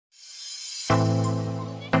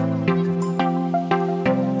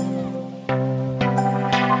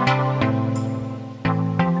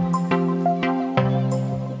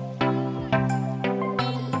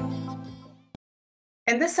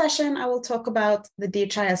this session, I will talk about the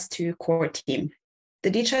DHIS2 core team.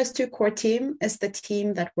 The DHIS2 core team is the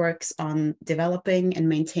team that works on developing and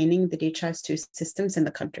maintaining the DHIS2 systems in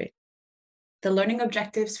the country. The learning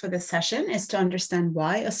objectives for this session is to understand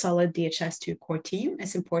why a solid DHIS2 core team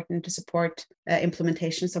is important to support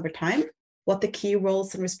implementations over time, what the key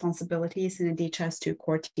roles and responsibilities in a DHIS2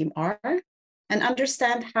 core team are, and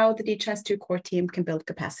understand how the DHIS2 core team can build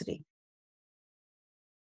capacity.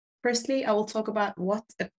 Firstly, I will talk about what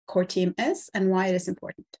a core team is and why it is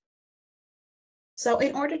important. So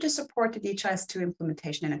in order to support the DHIS2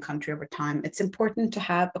 implementation in a country over time, it's important to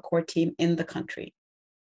have a core team in the country.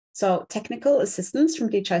 So technical assistance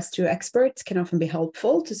from DHIS2 experts can often be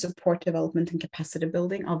helpful to support development and capacity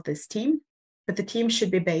building of this team, but the team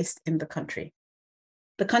should be based in the country.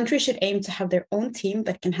 The country should aim to have their own team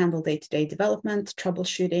that can handle day-to-day development,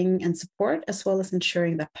 troubleshooting, and support, as well as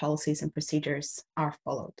ensuring that policies and procedures are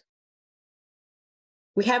followed.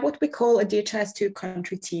 We have what we call a DHIS2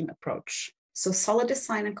 country team approach. So solid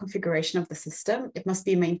design and configuration of the system, it must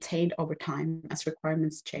be maintained over time as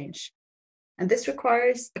requirements change. And this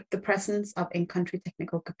requires the presence of in-country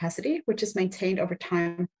technical capacity, which is maintained over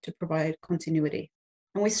time to provide continuity.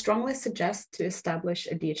 And we strongly suggest to establish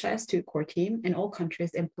a DHIS2 core team in all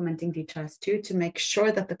countries implementing DHIS2 to make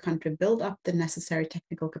sure that the country build up the necessary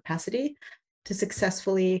technical capacity to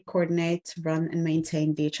successfully coordinate, run, and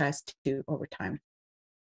maintain DHIS2 over time.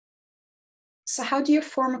 So how do you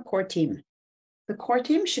form a core team? The core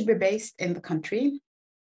team should be based in the country.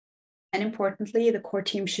 And importantly, the core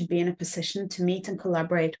team should be in a position to meet and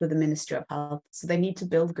collaborate with the Ministry of Health. So they need to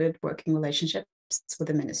build good working relationships with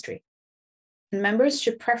the ministry. And members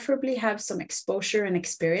should preferably have some exposure and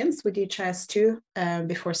experience with DHIS2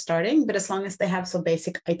 before starting, but as long as they have some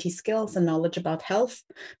basic IT skills and knowledge about health,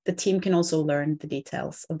 the team can also learn the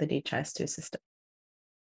details of the DHIS2 system.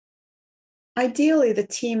 Ideally, the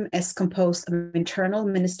team is composed of internal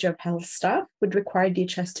Ministry of Health staff with required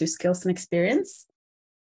DHIS2 skills and experience.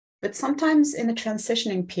 But sometimes in a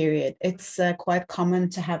transitioning period, it's quite common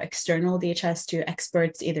to have external DHIS2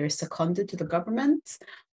 experts either seconded to the government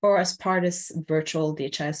or as part of virtual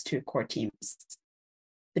DHIS2 core teams.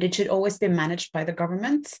 But it should always be managed by the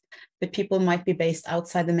government, but people might be based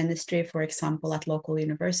outside the ministry, for example, at local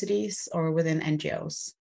universities or within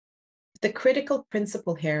NGOs. The critical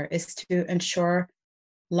principle here is to ensure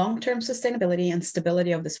long-term sustainability and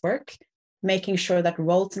stability of this work, making sure that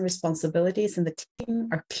roles and responsibilities in the team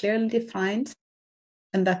are clearly defined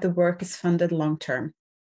and that the work is funded long-term.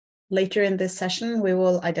 Later in this session, we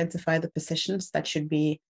will identify the positions that should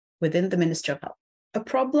be within the Ministry of Health. A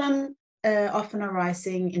problem often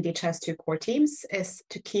arising in DHIS2 core teams is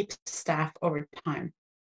to keep staff over time.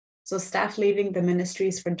 So staff leaving the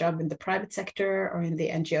ministries for a job in the private sector or in the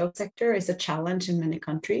NGO sector is a challenge in many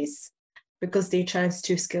countries because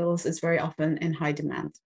DHIS2 skills is very often in high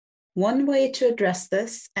demand. One way to address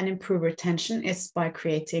this and improve retention is by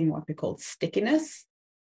creating what we call stickiness,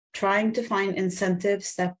 trying to find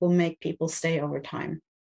incentives that will make people stay over time.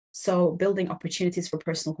 So building opportunities for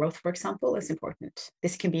personal growth, for example, is important.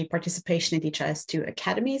 This can be participation in DHIS2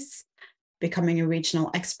 academies, becoming a regional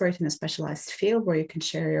expert in a specialized field where you can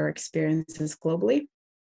share your experiences globally,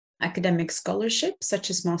 academic scholarship, such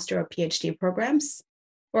as master or PhD programs,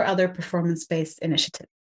 or other performance-based initiatives.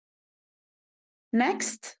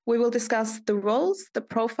 Next, we will discuss the roles, the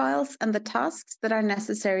profiles, and the tasks that are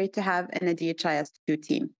necessary to have in a DHIS2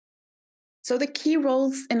 team. So the key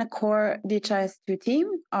roles in a core DHIS2 team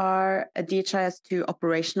are a DHIS2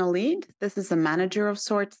 operational lead. This is a manager of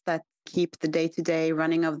sorts that keep the day-to-day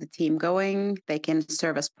running of the team going. They can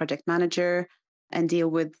serve as project manager and deal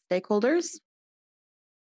with stakeholders.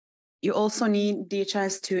 You also need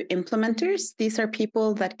DHIS2 implementers. These are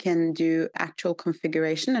people that can do actual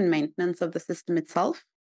configuration and maintenance of the system itself.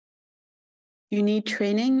 You need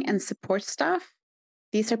training and support staff.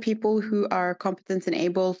 These are people who are competent and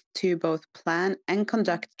able to both plan and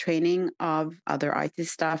conduct training of other IT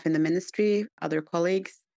staff in the ministry, other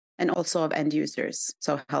colleagues, and also of end users,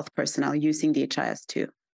 so health personnel using DHIS2.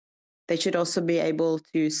 They should also be able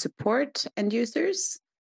to support end users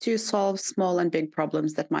to solve small and big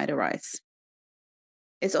problems that might arise.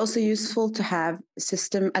 It's also useful to have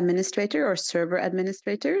system administrator or server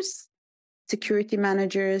administrators, security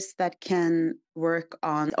managers that can work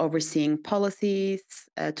on overseeing policies,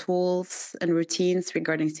 tools, and routines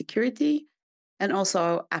regarding security, and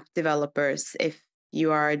also app developers if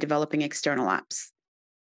you are developing external apps.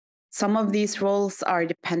 Some of these roles are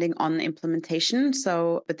depending on implementation.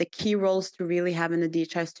 But the key roles to really have in the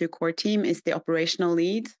DHIS2 core team is the operational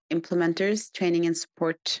lead, implementers, training and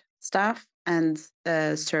support staff, and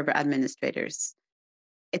server administrators.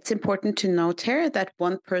 It's important to note here that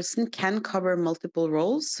one person can cover multiple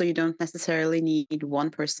roles, so you don't necessarily need one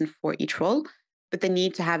person for each role, but they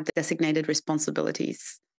need to have designated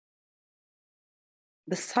responsibilities.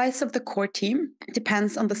 The size of the core team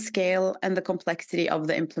depends on the scale and the complexity of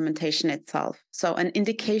the implementation itself. So an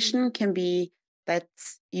indication can be that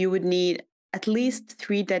you would need at least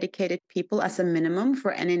 3 dedicated people as a minimum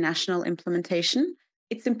for any national implementation.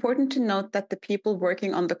 It's important to note that the people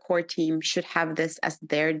working on the core team should have this as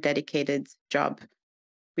their dedicated job.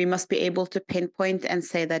 We must be able to pinpoint and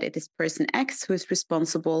say that it is person X who is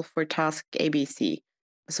responsible for task ABC.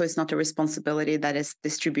 So it's not a responsibility that is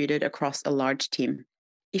distributed across a large team.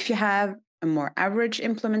 If you have a more average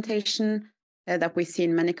implementation that we see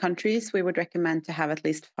in many countries, we would recommend to have at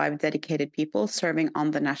least 5 dedicated people serving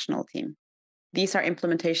on the national team. These are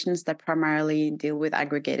implementations that primarily deal with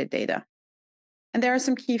aggregated data. And there are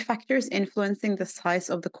some key factors influencing the size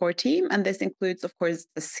of the core team, and this includes, of course,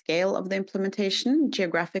 the scale of the implementation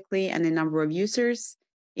geographically and in number of users.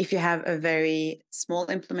 If you have a very small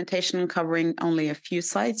implementation covering only a few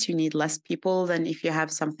sites, you need less people than if you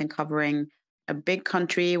have something covering a big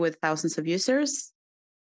country with thousands of users.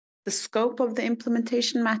 The scope of the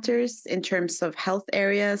implementation matters in terms of health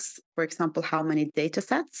areas, for example, how many data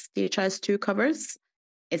sets DHIS2 covers.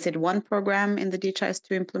 Is it one program in the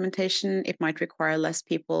DHIS2 implementation? It might require less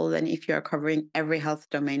people than if you are covering every health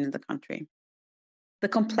domain in the country. The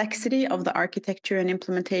complexity of the architecture and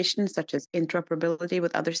implementation, such as interoperability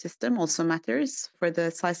with other systems, also matters for the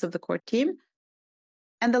size of the core team.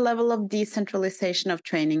 And the level of decentralization of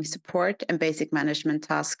training, support, and basic management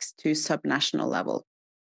tasks to subnational level.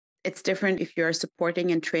 It's different if you're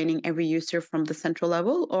supporting and training every user from the central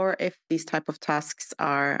level, or if these type of tasks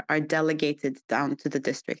are delegated down to the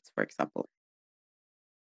districts, for example.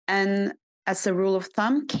 And as a rule of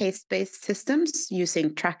thumb, case-based systems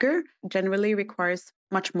using tracker generally requires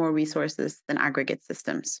much more resources than aggregate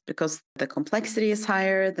systems because the complexity is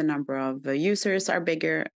higher, the number of users are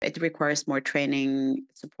bigger, it requires more training,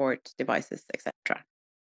 support, devices, etc.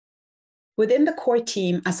 Within the core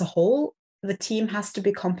team as a whole, the team has to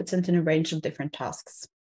be competent in a range of different tasks.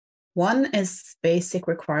 One is basic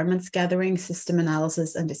requirements gathering, system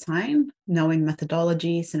analysis, and design, knowing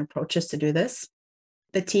methodologies and approaches to do this.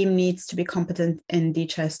 The team needs to be competent in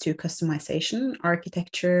DHIS2 customization,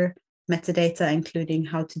 architecture, metadata, including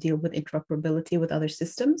how to deal with interoperability with other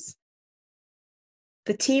systems.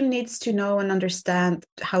 The team needs to know and understand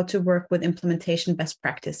how to work with implementation best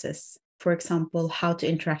practices. For example, how to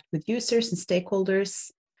interact with users and stakeholders,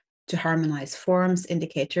 to harmonize forms,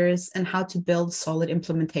 indicators, and how to build solid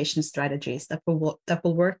implementation strategies that will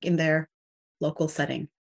work in their local setting.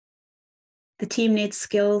 The team needs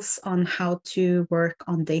skills on how to work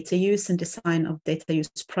on data use and design of data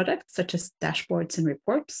use products, such as dashboards and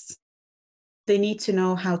reports. They need to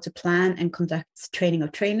know how to plan and conduct training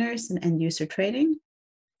of trainers and end user training,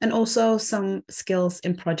 and also some skills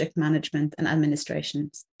in project management and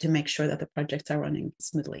administration to make sure that the projects are running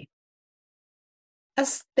smoothly.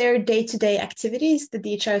 As their day-to-day activities, the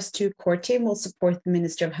DHIS2 core team will support the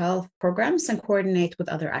Ministry of Health programs and coordinate with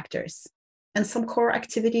other actors. And some core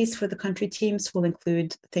activities for the country teams will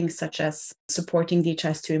include things such as supporting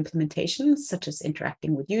DHIS2 implementations, such as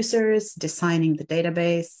interacting with users, designing the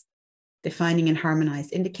database, defining and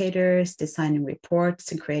harmonized indicators, designing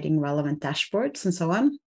reports, and creating relevant dashboards, and so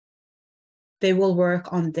on. They will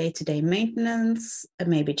work on day-to-day maintenance,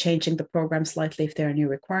 maybe changing the program slightly if there are new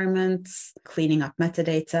requirements, cleaning up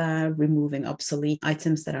metadata, removing obsolete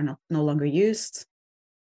items that are no longer used,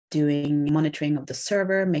 doing monitoring of the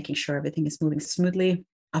server, making sure everything is moving smoothly,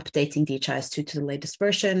 updating DHIS2 to the latest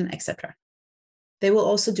version, etc. They will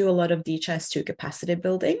also do a lot of DHIS2 capacity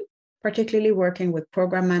building, particularly working with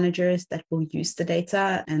program managers that will use the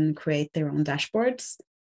data and create their own dashboards,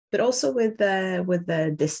 but also with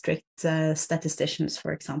the district statisticians,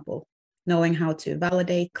 for example, knowing how to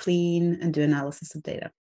validate, clean, and do analysis of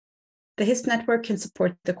data. The HISP network can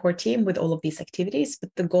support the core team with all of these activities,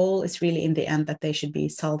 but the goal is really in the end that they should be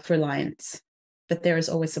self-reliant, but there is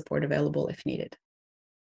always support available if needed.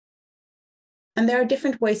 And there are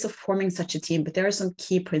different ways of forming such a team, but there are some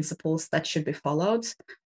key principles that should be followed.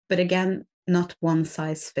 But again, not one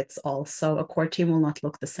size fits all. So a core team will not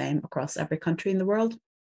look the same across every country in the world.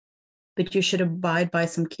 But you should abide by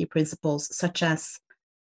some key principles, such as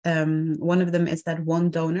one of them is that one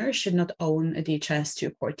donor should not own a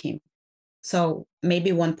DHIS2 core team. So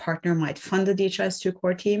maybe one partner might fund the DHIS2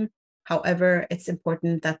 core team. However, it's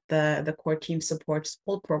important that the core team supports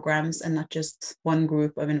all programs and not just one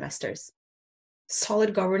group of investors.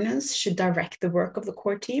 Solid governance should direct the work of the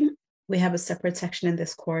core team. We have a separate section in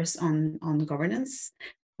this course on governance,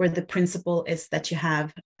 where the principle is that you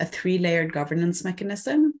have a 3-layered governance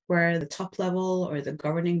mechanism where the top level or the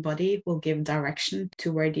governing body will give direction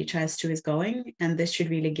to where DHIS2 is going, and this should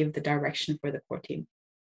really give the direction for the core team.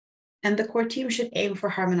 And the core team should aim for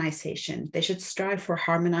harmonization. They should strive for a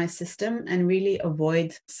harmonized system and really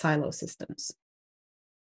avoid silo systems.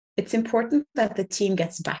 It's important that the team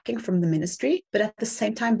gets backing from the ministry, but at the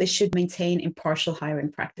same time, they should maintain impartial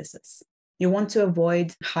hiring practices. You want to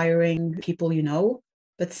avoid hiring people you know,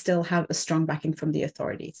 but still have a strong backing from the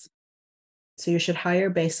authorities. So you should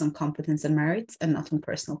hire based on competence and merits and not on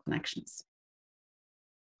personal connections.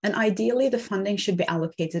 And ideally, the funding should be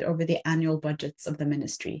allocated over the annual budgets of the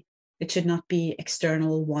ministry. It should not be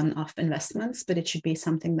external one-off investments, but it should be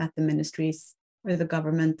something that the ministries or the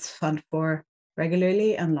government fund for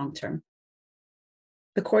regularly and long-term.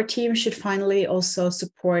 The core team should finally also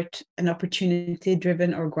support an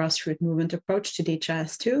opportunity-driven or grassroots movement approach to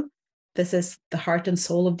DHIS2. This is the heart and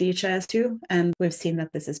soul of DHIS2, and we've seen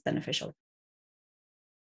that this is beneficial.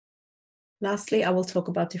 Lastly, I will talk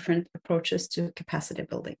about different approaches to capacity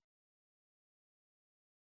building.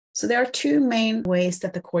 So there are 2 main ways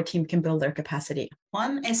that the core team can build their capacity.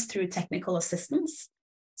 One is through technical assistance.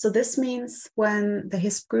 So this means when the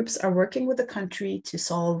HISP groups are working with the country to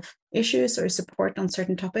solve issues or support on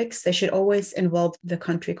certain topics, they should always involve the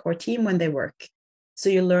country core team when they work. So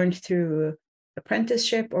you learn through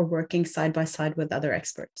apprenticeship or working side by side with other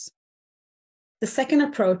experts. The second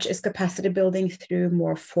approach is capacity building through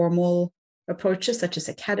more formal approaches such as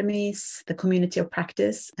academies, the community of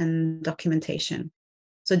practice, and documentation.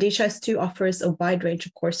 So DHIS2 offers a wide range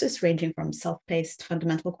of courses ranging from self-paced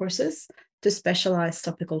fundamental courses to specialized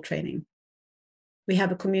topical training. We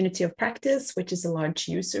have a community of practice, which is a large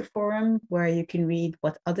user forum where you can read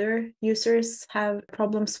what other users have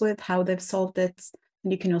problems with, how they've solved it,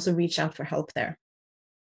 and you can also reach out for help there.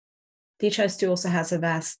 DHIS2 also has a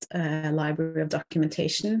vast library of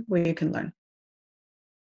documentation where you can learn.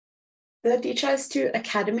 The DHIS2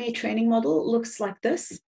 Academy training model looks like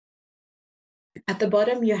this. At the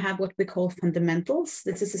bottom, you have what we call fundamentals.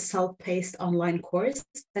 This is a self-paced online course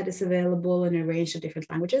that is available in a range of different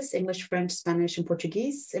languages, English, French, Spanish, and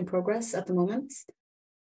Portuguese, in progress at the moment.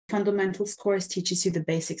 Fundamentals course teaches you the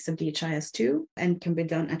basics of DHIS2 and can be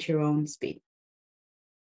done at your own speed.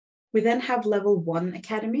 We then have level 1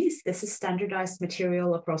 academies. This is standardized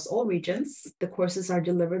material across all regions. The courses are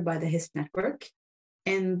delivered by the HISP network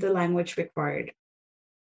in the language required.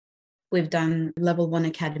 We've done level 1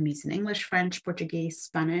 academies in English, French, Portuguese,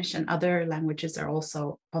 Spanish, and other languages are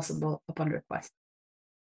also possible upon request.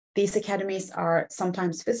 These academies are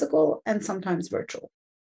sometimes physical and sometimes virtual.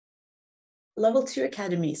 Level 2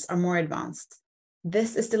 academies are more advanced.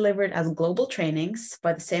 This is delivered as global trainings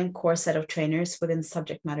by the same core set of trainers within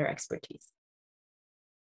subject matter expertise.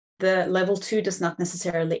 The level 2 does not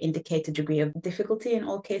necessarily indicate a degree of difficulty in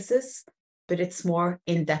all cases, but it's more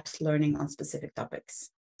in-depth learning on specific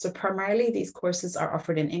topics. So primarily these courses are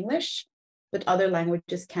offered in English, but other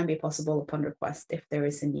languages can be possible upon request if there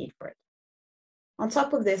is a need for it. On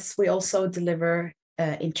top of this, we also deliver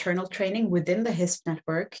internal training within the HISP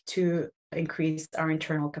network to increase our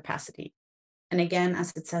internal capacity. And again,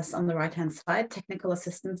 as it says on the right-hand side, technical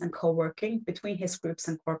assistance and co-working between HISP groups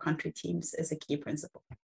and core country teams is a key principle.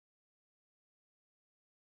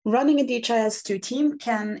 Running a DHIS2 team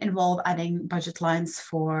can involve adding budget lines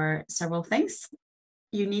for several things.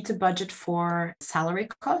 You need to budget for salary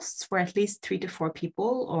costs for at least 3 to 4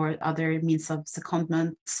 people or other means of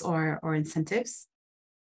secondments or incentives.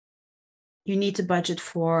 You need to budget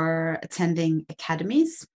for attending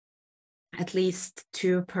academies, at least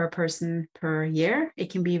 2 per person per year. It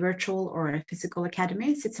can be virtual or physical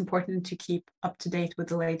academies. It's important to keep up to date with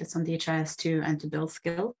the latest on DHIS2 and to build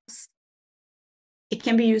skills. It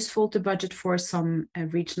can be useful to budget for some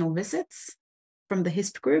regional visits from the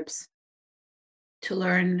HISP groups to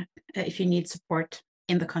learn if you need support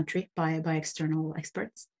in the country by external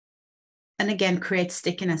experts. And again, create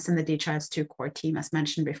stickiness in the DHIS2 core team, as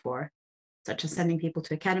mentioned before, such as sending people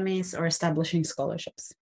to academies or establishing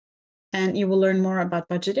scholarships. And you will learn more about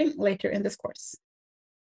budgeting later in this course.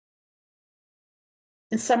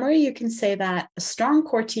 In summary, you can say that a strong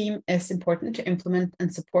core team is important to implement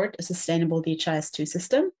and support a sustainable DHIS2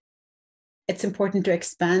 system. It's important to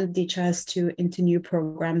expand DHIS2 into new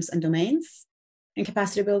programs and domains. And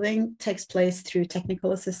capacity building takes place through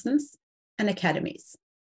technical assistance and academies.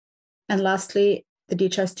 And lastly, the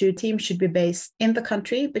DHIS2 team should be based in the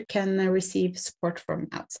country, but can receive support from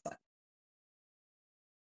outside.